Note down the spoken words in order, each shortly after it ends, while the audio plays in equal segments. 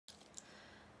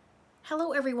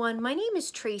Hello everyone, my name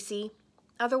is Tracy,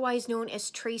 otherwise known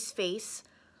as Trace Face,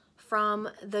 from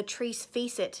the Trace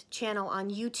Face It channel on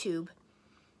YouTube.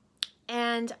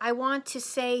 And I want to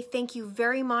say thank you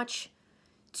very much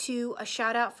to a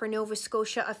shout out for Nova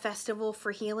Scotia, a festival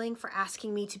for healing, for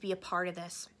asking me to be a part of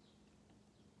this.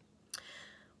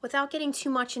 Without getting too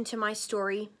much into my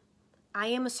story, I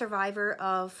am a survivor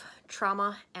of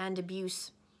trauma and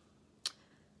abuse.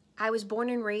 I was born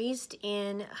and raised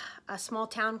in a small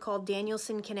town called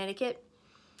Danielson, Connecticut,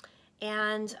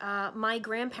 and my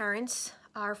grandparents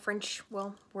are French,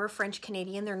 well, we're French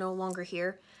Canadian, they're no longer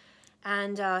here,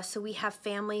 and so we have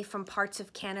family from parts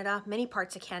of Canada, many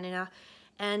parts of Canada,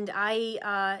 and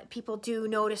people do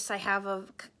notice I have a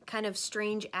kind of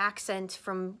strange accent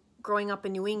from growing up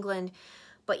in New England,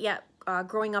 but yet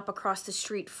growing up across the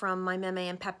street from my meme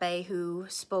and Pepe, who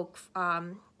spoke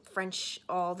French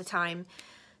all the time.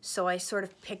 So I sort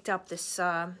of picked up this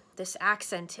this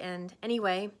accent. And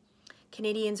anyway,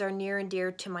 Canadians are near and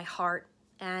dear to my heart.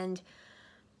 And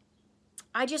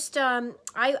I just,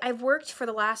 I've worked for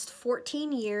the last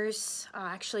 14 years,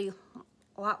 actually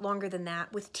a lot longer than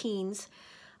that, with teens.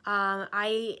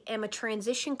 I am a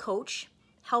transition coach,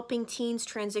 helping teens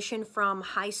transition from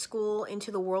high school into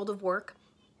the world of work,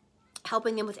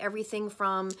 helping them with everything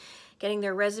from getting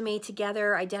their resume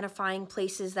together, identifying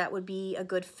places that would be a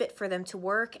good fit for them to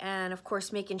work, and of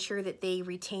course making sure that they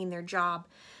retain their job.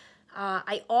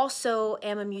 I also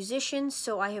am a musician,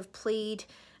 so I have played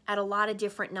at a lot of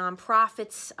different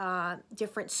nonprofits,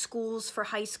 different schools for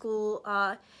high school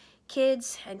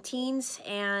kids and teens,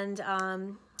 and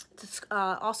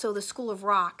also the School of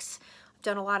Rocks. I've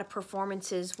done a lot of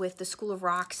performances with the School of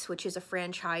Rocks, which is a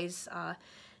franchise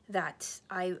that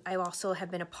I also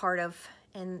have been a part of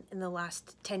in the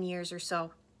last 10 years or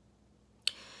so.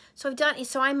 So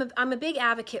I'm a big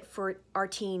advocate for our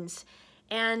teens.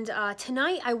 And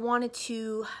tonight I wanted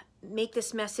to make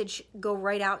this message go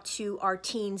right out to our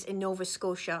teens in Nova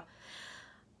Scotia.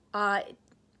 Having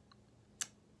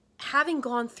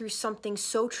gone through something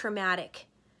so traumatic,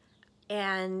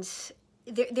 and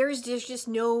there's just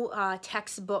no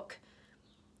textbook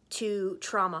to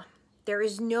trauma. There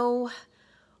is no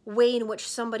way in which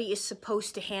somebody is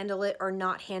supposed to handle it or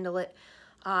not handle it.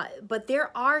 But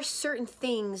there are certain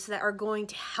things that are going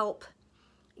to help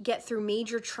get through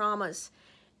major traumas.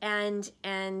 And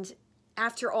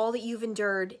after all that you've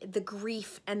endured, the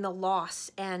grief and the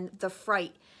loss and the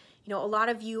fright, you know, a lot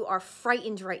of you are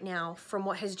frightened right now from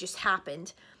what has just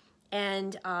happened.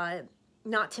 And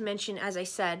not to mention, as I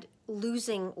said,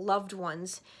 losing loved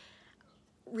ones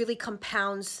really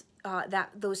compounds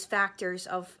those factors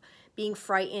of being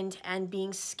frightened and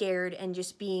being scared and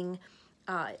just being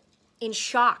in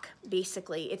shock,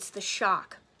 basically. It's the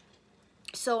shock.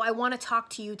 So I want to talk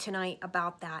to you tonight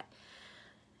about that.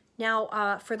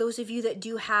 Now, for those of you that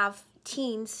do have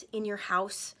teens in your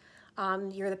house,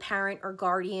 you're the parent or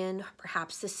guardian,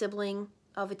 perhaps the sibling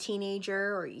of a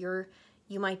teenager, or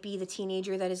you might be the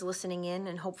teenager that is listening in,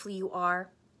 and hopefully you are.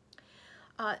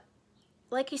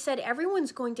 Like I said,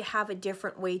 everyone's going to have a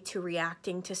different way to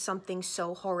reacting to something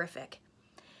so horrific.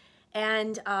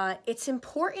 And it's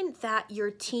important that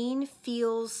your teen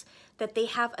feels that they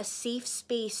have a safe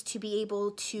space to be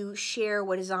able to share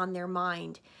what is on their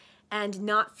mind and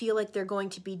not feel like they're going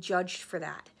to be judged for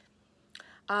that.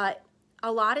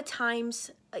 A lot of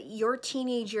times, your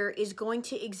teenager is going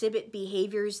to exhibit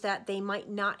behaviors that they might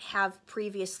not have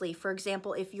previously. For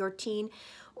example, if your teen,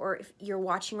 or if you're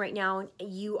watching right now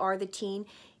and you are the teen,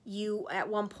 you at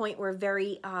one point were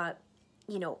very,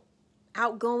 you know,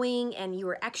 outgoing and you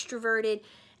were extroverted,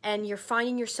 and you're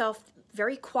finding yourself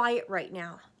very quiet right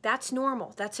now. That's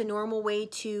normal. That's a normal way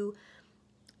to,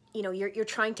 you know, you're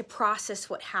trying to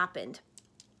process what happened.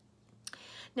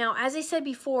 Now, as I said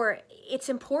before, it's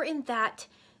important that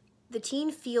the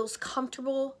teen feels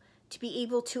comfortable to be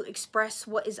able to express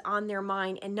what is on their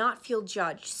mind and not feel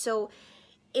judged. So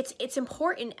it's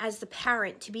important as the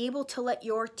parent to be able to let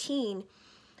your teen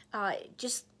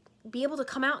just be able to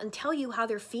come out and tell you how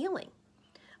they're feeling.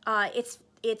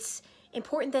 It's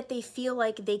important that they feel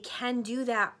like they can do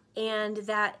that, and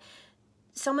that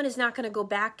someone is not going to go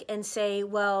back and say,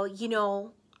 well, you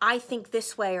know, I think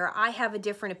this way, or I have a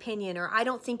different opinion, or I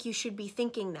don't think you should be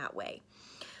thinking that way.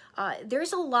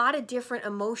 There's a lot of different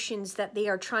emotions that they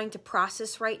are trying to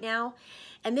process right now.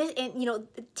 And you know,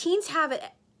 teens have it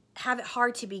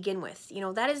hard to begin with. You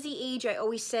know, that is the age I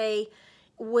always say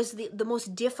was the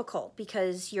most difficult,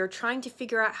 because you're trying to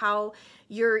figure out how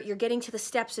you're getting to the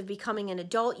steps of becoming an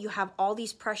adult. You have all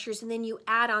these pressures, and then you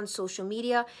add on social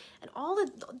media and all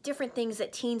the different things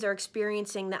that teens are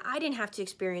experiencing that I didn't have to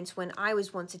experience when I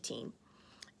was once a teen.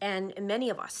 and many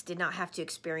of us did not have to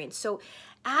experience. So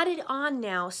added on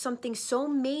now something so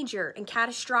major and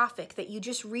catastrophic that you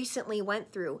just recently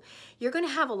went through, you're going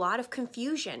to have a lot of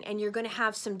confusion, and you're going to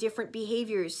have some different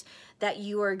behaviors that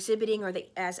you are exhibiting, or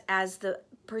that as the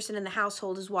person in the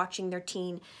household is watching their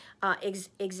teen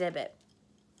exhibit.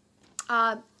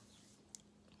 I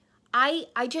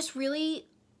just really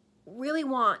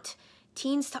want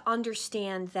teens to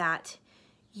understand that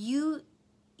you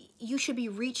should be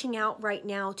reaching out right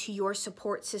now to your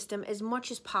support system as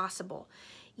much as possible.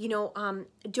 You know,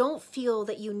 don't feel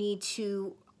that you need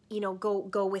to, you know,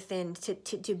 go within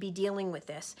to be dealing with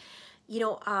this. You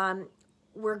know,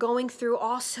 we're going through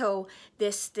also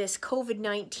this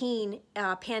COVID-19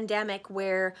 pandemic,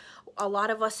 where a lot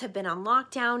of us have been on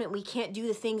lockdown and we can't do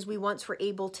the things we once were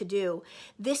able to do.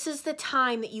 This is the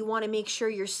time that you want to make sure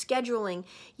you're scheduling,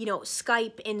 you know,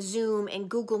 Skype and Zoom and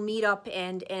Google Meetup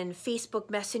and Facebook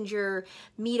Messenger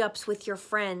meetups with your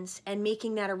friends, and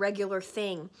making that a regular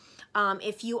thing.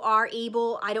 If you are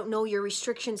able, I don't know your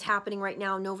restrictions happening right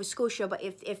now in Nova Scotia, but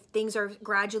if things are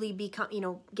gradually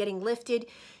getting lifted,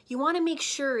 you want to make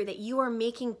sure that you are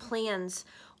making plans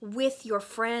with your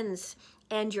friends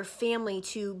and your family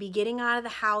to be getting out of the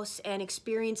house and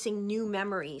experiencing new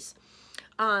memories.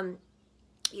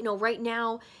 You know, right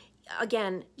now,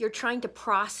 again, you're trying to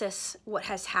process what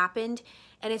has happened,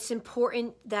 and it's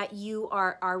important that you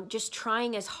are just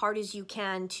trying as hard as you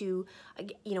can to,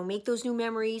 you know, make those new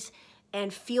memories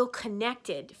and feel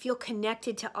connected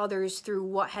to others through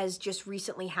what has just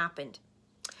recently happened.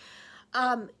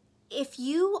 If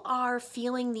you are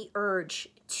feeling the urge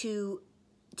to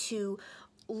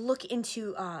look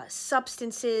into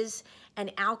substances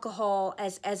and alcohol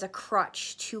as a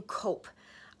crutch to cope,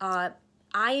 I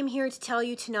am here to tell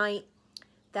you tonight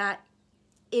that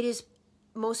it is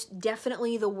most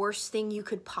definitely the worst thing you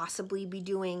could possibly be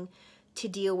doing to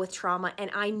deal with trauma, and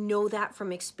I know that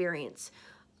from experience.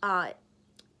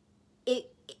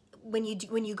 When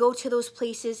you go to those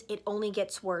places, it only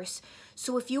gets worse.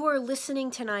 So if you are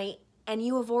listening tonight and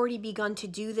you have already begun to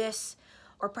do this,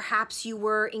 or perhaps you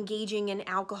were engaging in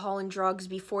alcohol and drugs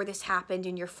before this happened,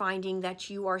 and you're finding that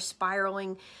you are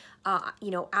spiraling,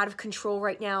 you know, out of control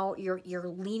right now, you're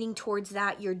leaning towards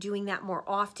that, you're doing that more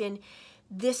often,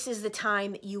 this is the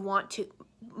time you want to,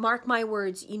 mark my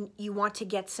words, you want to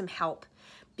get some help,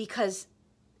 because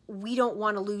we don't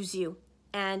want to lose you,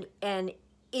 and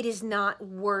it is not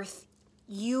worth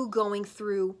you going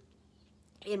through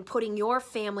and putting your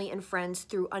family and friends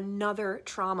through another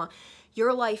trauma.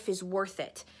 Your life is worth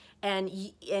it, and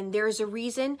there's a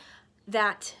reason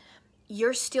that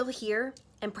you're still here,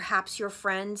 and perhaps your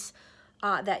friends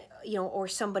that, you know, or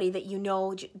somebody that you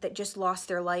know that just lost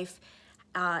their life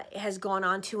has gone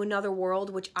on to another world,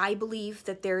 which I believe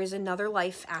that there is another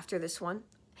life after this one,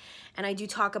 and I do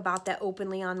talk about that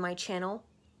openly on my channel.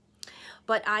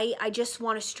 But I just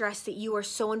want to stress that you are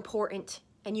so important,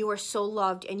 and you are so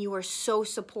loved, and you are so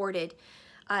supported,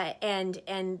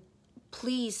 and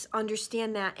please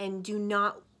understand that, and do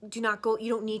not go. You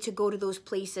don't need to go to those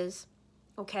places,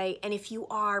 okay? And if you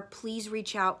are, please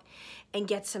reach out and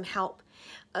get some help.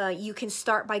 You can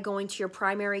start by going to your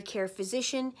primary care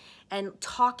physician and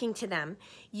talking to them.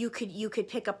 You could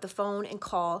pick up the phone and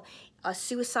call a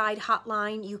suicide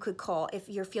hotline. You could call, if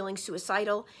you're feeling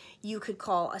suicidal, you could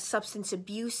call a substance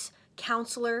abuse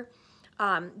counselor.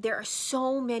 There are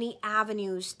so many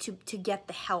avenues to get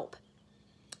the help.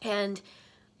 And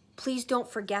please don't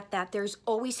forget that there's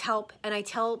always help. And I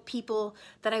tell people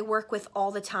that I work with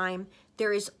all the time,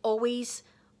 there is always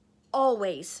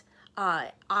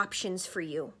options for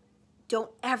you.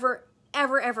 Don't ever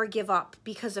give up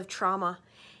because of trauma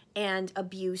and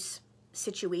abuse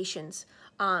situations.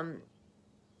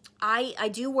 I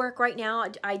do work right now,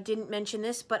 I didn't mention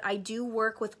this, but I do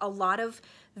work with a lot of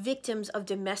victims of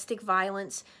domestic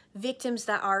violence, victims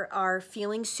that are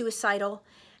feeling suicidal,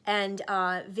 and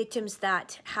victims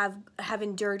that have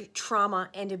endured trauma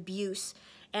and abuse.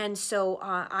 And so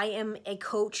I am a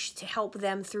coach to help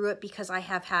them through it, because I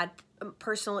have had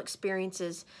personal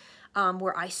experiences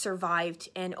where I survived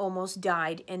and almost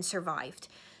died and survived.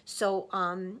 So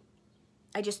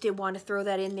I just did want to throw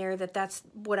that in there, that's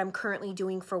what I'm currently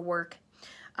doing for work.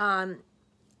 It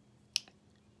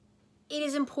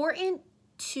is important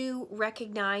to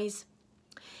recognize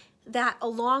that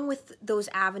along with those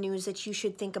avenues that you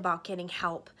should think about getting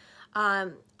help,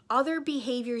 other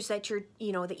behaviors that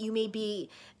that you may be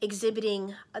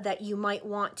exhibiting, that you might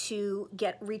want to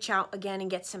reach out again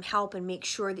and get some help and make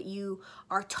sure that you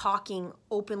are talking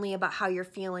openly about how you're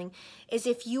feeling, is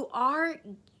if you are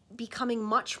becoming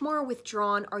much more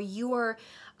withdrawn, or you are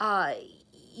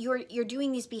you're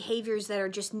doing these behaviors that are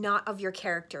just not of your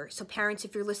character. So parents,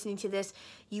 if you're listening to this,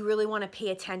 you really want to pay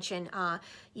attention.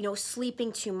 You know,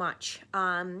 sleeping too much,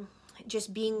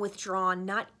 just being withdrawn,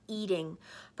 not eating,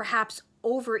 perhaps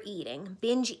overeating,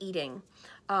 binge eating,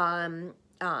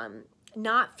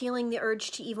 not feeling the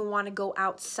urge to even want to go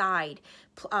outside,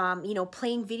 you know,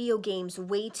 playing video games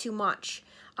way too much.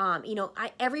 You know,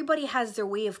 everybody has their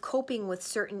way of coping with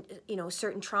certain, you know,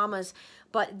 certain traumas,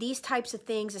 but these types of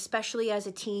things, especially as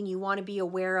a teen, you want to be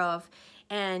aware of,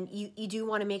 and you do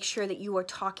want to make sure that you are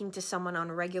talking to someone on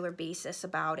a regular basis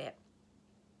about it.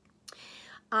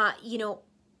 You know,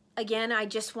 again, I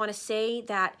just want to say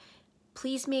that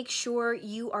please make sure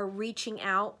you are reaching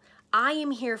out. I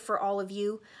am here for all of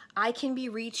you. I can be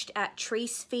reached at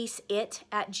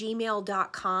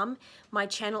tracefaceit@gmail.com. My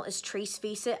channel is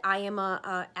tracefaceit. I am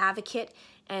a advocate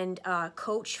and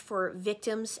coach for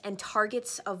victims and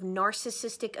targets of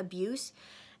narcissistic abuse.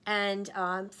 And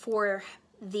for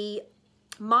the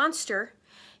monster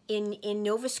in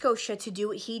Nova Scotia to do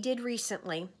what he did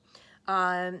recently,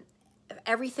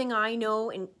 everything I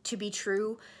know and to be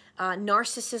true,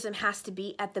 narcissism has to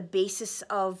be at the basis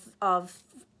of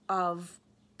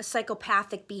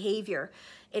psychopathic behavior.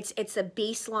 It's a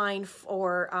baseline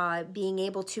for being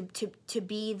able to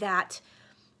be that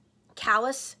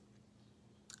callous,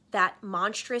 that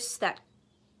monstrous, that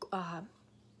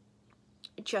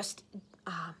just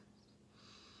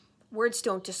words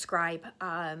don't describe.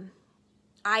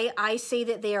 I say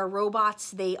that they are robots.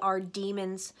 They are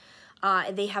demons.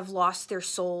 They have lost their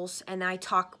souls, and I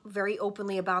talk very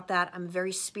openly about that. I'm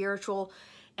very spiritual,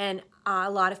 and a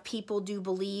lot of people do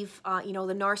believe, you know,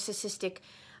 the narcissistic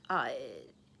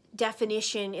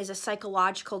definition is a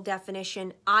psychological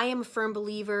definition. I am a firm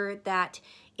believer that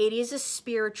it is a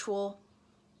spiritual,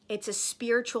 it's a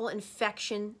spiritual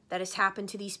infection that has happened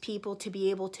to these people to be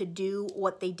able to do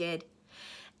what they did.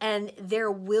 And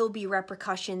there will be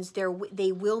repercussions.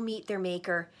 They will meet their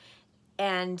maker,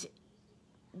 and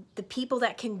the people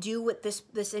that can do what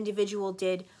this individual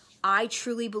did, I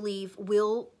truly believe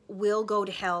will go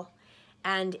to hell.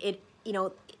 And it, you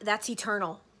know, that's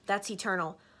eternal. That's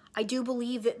eternal. I do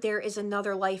believe that there is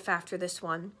another life after this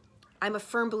one. I'm a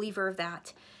firm believer of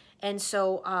that. And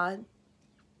so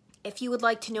if you would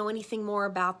like to know anything more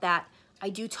about that, I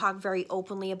do talk very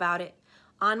openly about it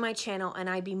on my channel, and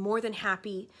I'd be more than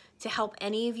happy to help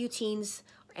any of you teens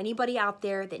or anybody out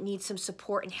there that needs some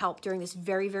support and help during this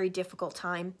very, very difficult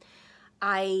time.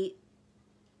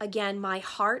 Again, my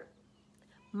heart,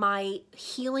 my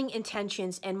healing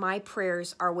intentions, and my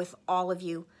prayers are with all of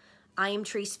you. I am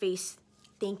Trace Face.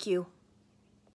 Thank you.